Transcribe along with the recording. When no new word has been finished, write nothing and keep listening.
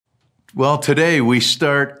Well, today we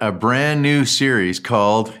start a brand new series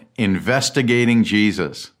called Investigating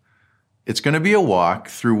Jesus. It's going to be a walk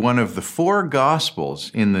through one of the four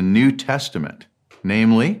Gospels in the New Testament,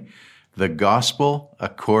 namely the Gospel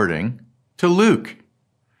according to Luke.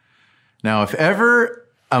 Now, if ever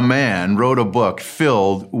a man wrote a book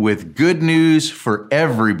filled with good news for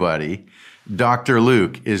everybody, Dr.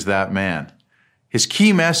 Luke is that man. His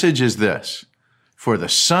key message is this: for the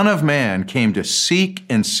Son of Man came to seek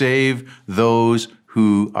and save those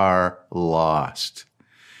who are lost.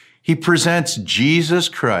 He presents Jesus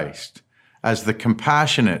Christ as the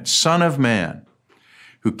compassionate Son of Man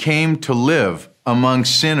who came to live among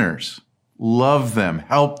sinners, love them,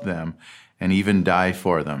 help them, and even die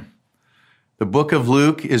for them. The book of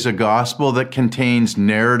Luke is a gospel that contains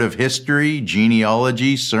narrative history,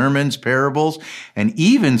 genealogy, sermons, parables, and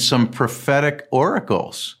even some prophetic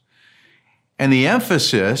oracles. And the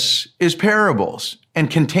emphasis is parables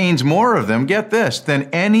and contains more of them, get this, than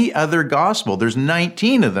any other gospel. There's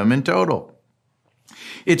 19 of them in total.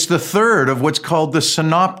 It's the third of what's called the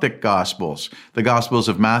synoptic gospels, the gospels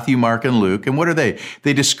of Matthew, Mark, and Luke. And what are they?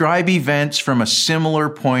 They describe events from a similar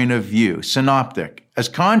point of view, synoptic, as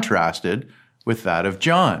contrasted with that of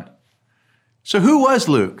John. So who was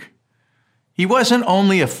Luke? He wasn't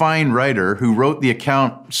only a fine writer who wrote the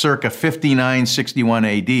account circa 5961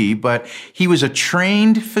 AD, but he was a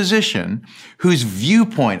trained physician whose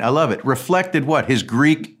viewpoint, I love it, reflected what? His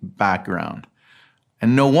Greek background.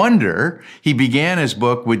 And no wonder he began his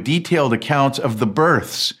book with detailed accounts of the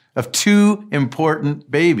births of two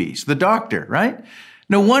important babies. The doctor, right?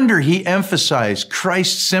 No wonder he emphasized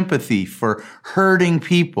Christ's sympathy for hurting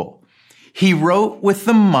people. He wrote with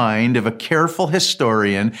the mind of a careful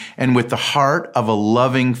historian and with the heart of a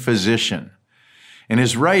loving physician. And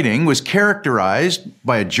his writing was characterized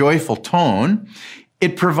by a joyful tone.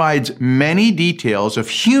 It provides many details of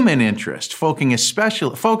human interest,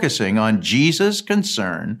 focusing on Jesus'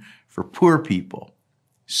 concern for poor people,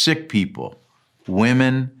 sick people,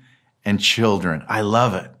 women, and children. I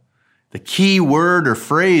love it. The key word or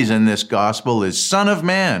phrase in this gospel is Son of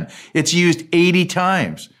Man. It's used 80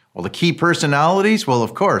 times. Well, the key personalities, well,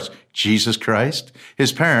 of course, Jesus Christ,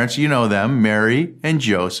 his parents, you know them, Mary and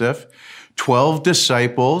Joseph, 12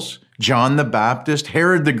 disciples, John the Baptist,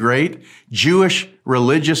 Herod the Great, Jewish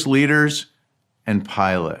religious leaders, and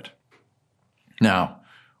Pilate. Now,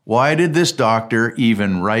 why did this doctor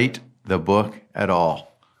even write the book at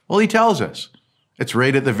all? Well, he tells us. It's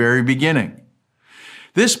right at the very beginning.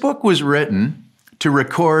 This book was written to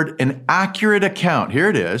record an accurate account, here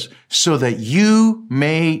it is, so that you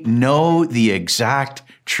may know the exact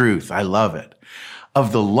truth, I love it,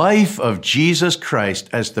 of the life of Jesus Christ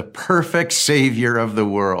as the perfect Savior of the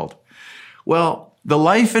world. Well, the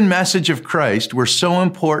life and message of Christ were so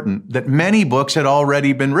important that many books had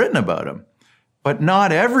already been written about him, but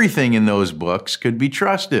not everything in those books could be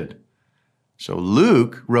trusted. So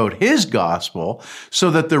Luke wrote his gospel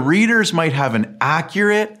so that the readers might have an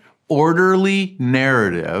accurate, orderly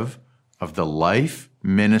narrative of the life,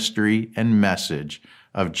 ministry, and message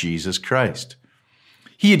of Jesus Christ.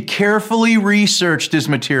 He had carefully researched his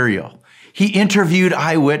material. He interviewed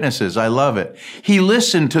eyewitnesses. I love it. He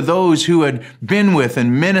listened to those who had been with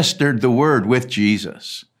and ministered the word with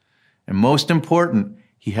Jesus. And most important,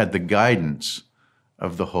 he had the guidance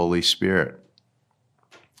of the Holy Spirit.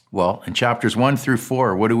 Well, in chapters 1 through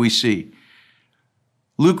 4, what do we see?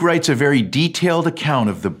 Luke writes a very detailed account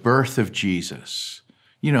of the birth of Jesus.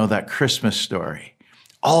 You know, that Christmas story.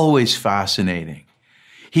 Always fascinating.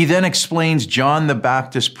 He then explains John the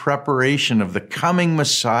Baptist's preparation of the coming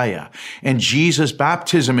Messiah and Jesus'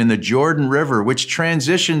 baptism in the Jordan River, which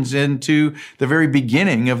transitions into the very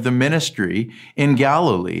beginning of the ministry in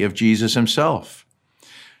Galilee of Jesus himself.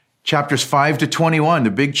 Chapters 5 to 21,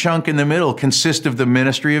 the big chunk in the middle, consist of the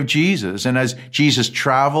ministry of Jesus. And as Jesus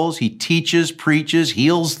travels, he teaches, preaches,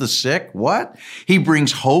 heals the sick. What? He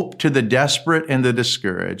brings hope to the desperate and the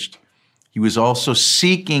discouraged. He was also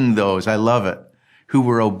seeking those, I love it, who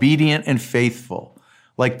were obedient and faithful,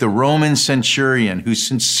 like the Roman centurion who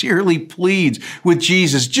sincerely pleads with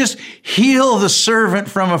Jesus, just heal the servant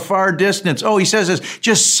from a far distance. Oh, he says this,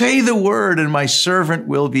 just say the word and my servant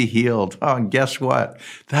will be healed. Oh, and guess what?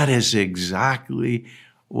 That is exactly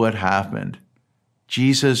what happened.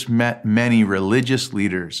 Jesus met many religious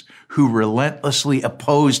leaders who relentlessly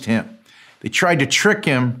opposed him. They tried to trick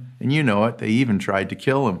him, and you know it, they even tried to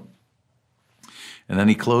kill him. And then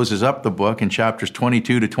he closes up the book in chapters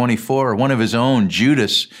 22 to 24. One of his own,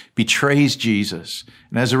 Judas, betrays Jesus.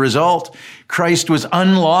 And as a result, Christ was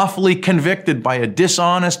unlawfully convicted by a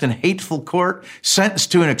dishonest and hateful court, sentenced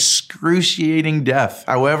to an excruciating death.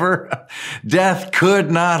 However, death could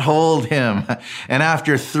not hold him. And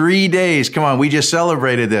after 3 days, come on, we just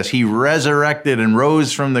celebrated this, he resurrected and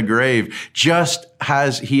rose from the grave, just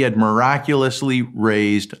as he had miraculously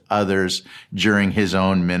raised others during his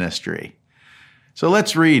own ministry. So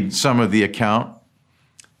let's read some of the account.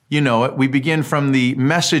 You know it. We begin from the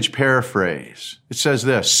Message paraphrase. It says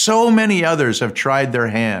this: so many others have tried their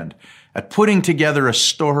hand at putting together a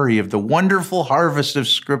story of the wonderful harvest of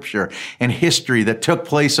Scripture and history that took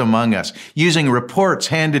place among us, using reports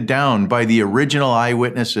handed down by the original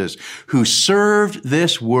eyewitnesses who served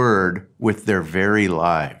this word with their very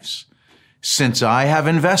lives. Since I have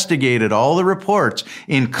investigated all the reports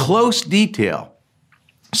in close detail,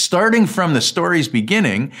 starting from the story's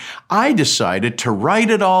beginning, I decided to write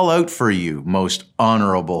it all out for you, most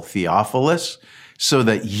honorable Theophilus, so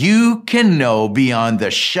that you can know beyond the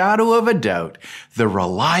shadow of a doubt the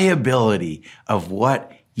reliability of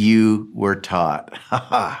what you were taught.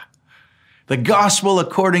 The Gospel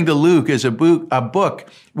according to Luke is a book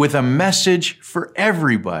with a message for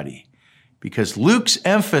everybody, because Luke's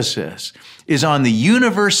emphasis is on the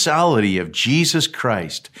universality of Jesus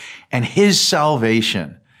Christ and his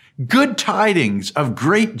salvation. Good tidings of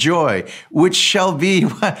great joy, which shall be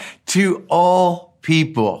to all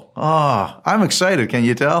people. Oh, I'm excited. Can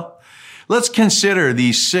you tell? Let's consider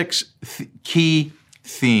these 6 key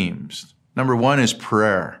themes. Number 1 is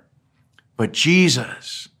prayer. But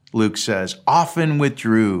Jesus, Luke says, often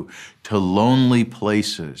withdrew to lonely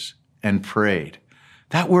places and prayed.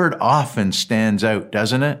 That word often stands out,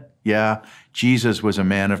 doesn't it? Yeah, Jesus was a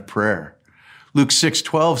man of prayer. Luke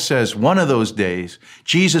 6:12 says, one of those days,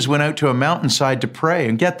 Jesus went out to a mountainside to pray.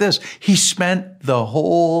 And get this, he spent the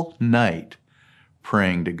whole night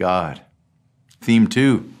praying to God. Theme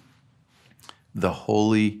 2, the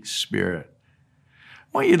Holy Spirit.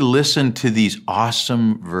 I want you to listen to these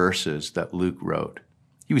awesome verses that Luke wrote.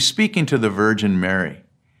 He was speaking to the Virgin Mary.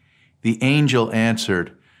 The angel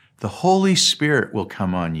answered, the Holy Spirit will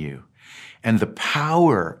come on you, and the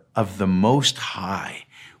power of the Most High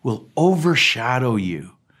will overshadow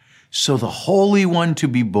you. So the Holy One to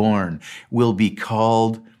be born will be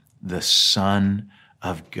called the Son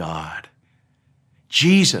of God.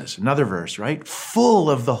 Jesus, another verse, right? Full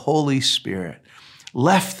of the Holy Spirit,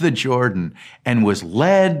 left the Jordan and was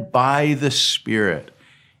led by the Spirit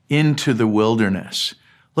into the wilderness.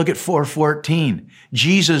 Look at 4:14.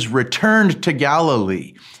 Jesus returned to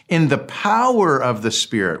Galilee in the power of the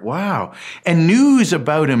Spirit. Wow. And news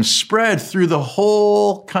about him spread through the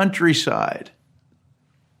whole countryside.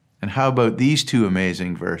 And how about these 2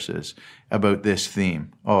 amazing verses about this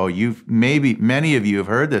theme? Oh, many of you have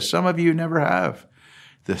heard this. Some of you never have.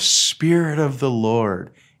 The Spirit of the Lord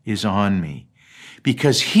is on me,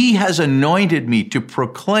 because he has anointed me to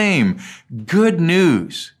proclaim good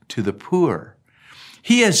news to the poor.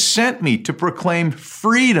 He has sent me to proclaim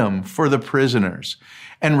freedom for the prisoners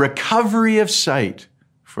and recovery of sight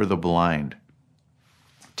for the blind,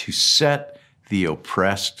 to set the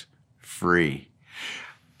oppressed free,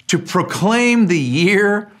 to proclaim the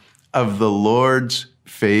year of the Lord's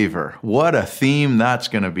favor. What a theme that's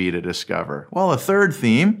going to be to discover. Well, a third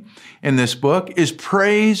theme in this book is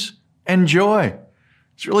praise and joy.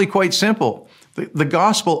 It's really quite simple. The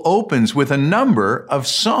gospel opens with a number of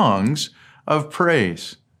songs of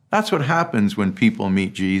praise. That's what happens when people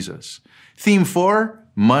meet Jesus. Theme 4,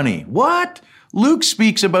 money. What? Luke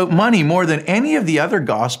speaks about money more than any of the other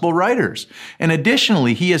gospel writers. And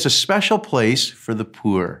additionally, he has a special place for the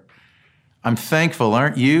poor. I'm thankful,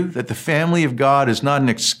 aren't you, that the family of God is not an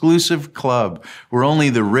exclusive club where only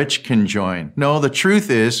the rich can join. No, the truth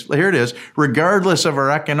is, here it is, regardless of our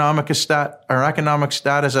economic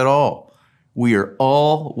status at all, we are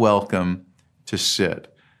all welcome to sit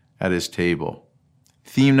at his table.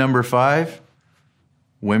 Theme number 5,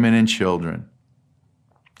 women and children.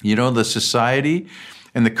 You know, the society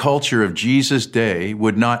and the culture of Jesus' day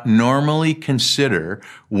would not normally consider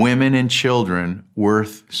women and children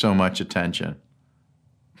worth so much attention.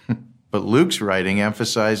 But Luke's writing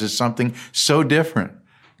emphasizes something so different: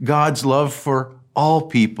 God's love for all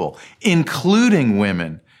people, including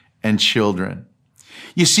women and children.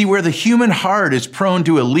 You see, where the human heart is prone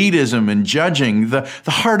to elitism and judging, the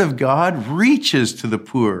heart of God reaches to the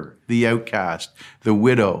poor, the outcast, the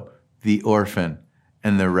widow, the orphan,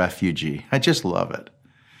 and the refugee. I just love it.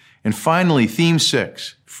 And finally, theme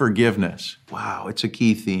 6, forgiveness. Wow, it's a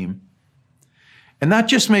key theme. And that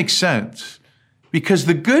just makes sense Because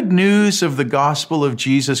the good news of the gospel of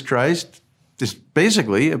Jesus Christ is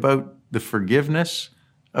basically about the forgiveness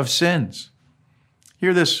of sins.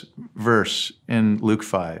 Hear this verse in Luke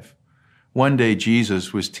 5. One day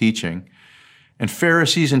Jesus was teaching, and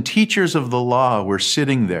Pharisees and teachers of the law were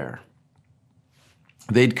sitting there.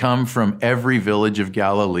 They'd come from every village of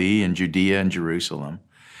Galilee and Judea and Jerusalem.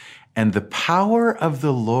 And the power of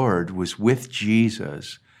the Lord was with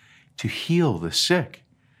Jesus to heal the sick.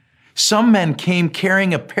 Some men came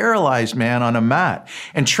carrying a paralyzed man on a mat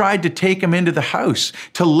and tried to take him into the house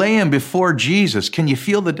to lay him before Jesus. Can you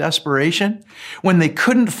feel the desperation? When they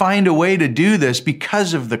couldn't find a way to do this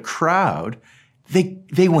because of the crowd,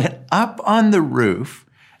 they went up on the roof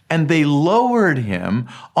and they lowered him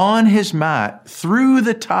on his mat through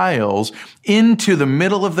the tiles into the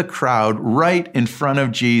middle of the crowd right in front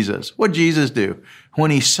of Jesus. What'd Jesus do?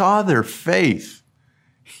 When he saw their faith,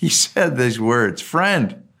 he said these words,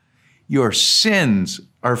 "Friend, your sins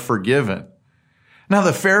are forgiven." Now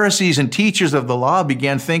the Pharisees and teachers of the law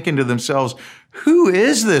began thinking to themselves, who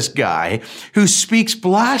is this guy who speaks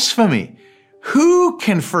blasphemy? Who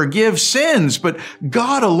can forgive sins but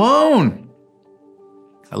God alone?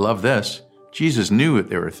 I love this. Jesus knew what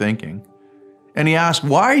they were thinking. And he asked,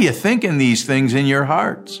 why are you thinking these things in your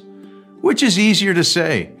hearts? Which is easier to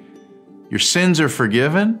say, your sins are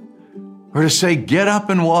forgiven, or to say, get up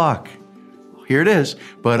and walk? Here it is.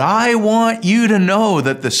 But I want you to know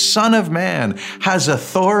that the Son of Man has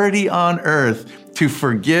authority on earth to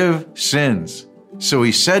forgive sins. So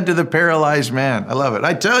he said to the paralyzed man, I love it,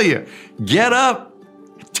 I tell you, get up,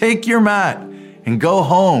 take your mat, and go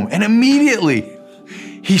home. And immediately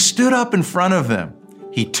he stood up in front of them.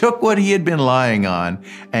 He took what he had been lying on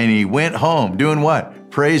and he went home. Doing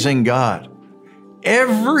what? Praising God.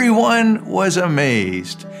 Everyone was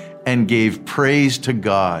amazed and gave praise to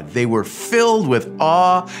God. They were filled with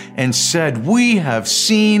awe and said, we have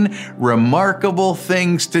seen remarkable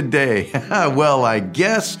things today. Well, I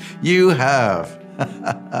guess you have.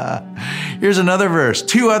 Here's another verse.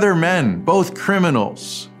 2 other men, both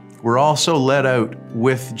criminals, were also led out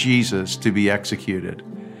with Jesus to be executed.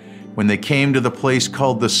 When they came to the place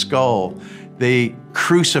called the Skull, they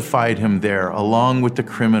crucified him there along with the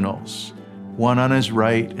criminals, one on his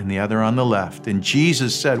right and the other on the left. And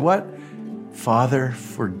Jesus said, what? Father,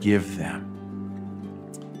 forgive them.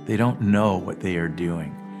 They don't know what they are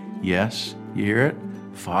doing. Yes, you hear it?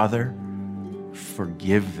 Father,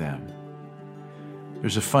 forgive them.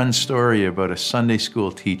 There's a fun story about a Sunday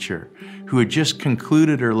school teacher who had just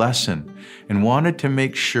concluded her lesson and wanted to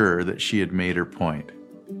make sure that she had made her point.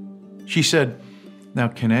 She said, now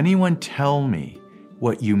can anyone tell me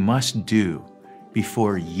what you must do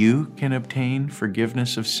before you can obtain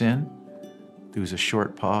forgiveness of sin? There was a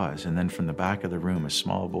short pause, and then from the back of the room, a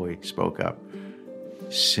small boy spoke up.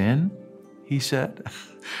 Sin? He said.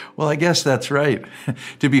 Well, I guess that's right.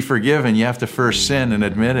 To be forgiven, you have to first sin and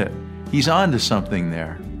admit it. He's on to something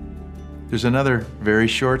there. There's another very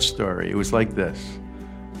short story. It was like this.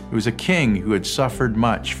 It was a king who had suffered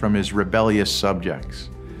much from his rebellious subjects.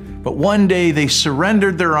 But one day they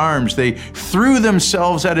surrendered their arms, they threw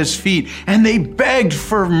themselves at his feet, and they begged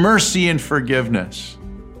for mercy and forgiveness.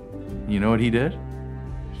 You know what he did?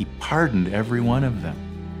 He pardoned every one of them.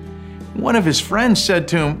 One of his friends said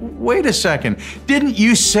to him, wait a second, didn't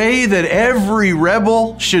you say that every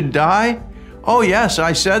rebel should die? Oh yes,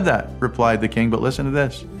 I said that, replied the king, but listen to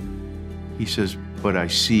this. He says, but I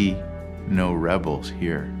see no rebels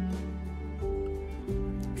here.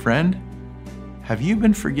 Friend, have you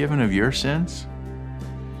been forgiven of your sins?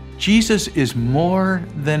 Jesus is more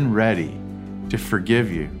than ready to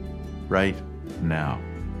forgive you right now.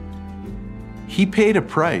 He paid a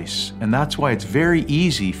price, and that's why it's very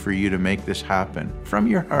easy for you to make this happen from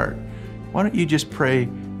your heart. Why don't you just pray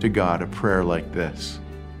to God a prayer like this?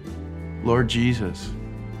 Lord Jesus,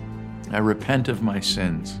 I repent of my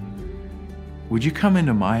sins. Would you come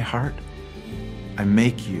into my heart? I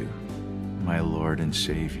make you my Lord and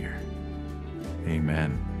Savior.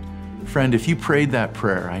 Amen. Friend, if you prayed that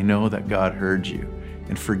prayer, I know that God heard you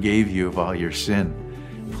and forgave you of all your sin.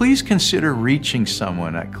 Please consider reaching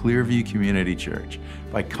someone at Clearview Community Church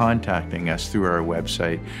by contacting us through our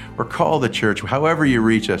website or call the church. However you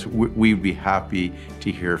reach us, we'd be happy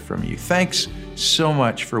to hear from you. Thanks so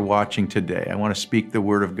much for watching today. I want to speak the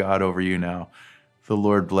word of God over you now. The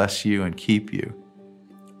Lord bless you and keep you.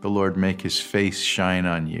 The Lord make his face shine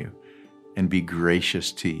on you and be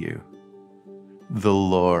gracious to you. The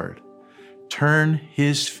Lord turn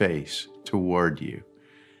his face toward you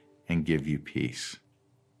and give you peace.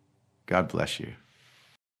 God bless you.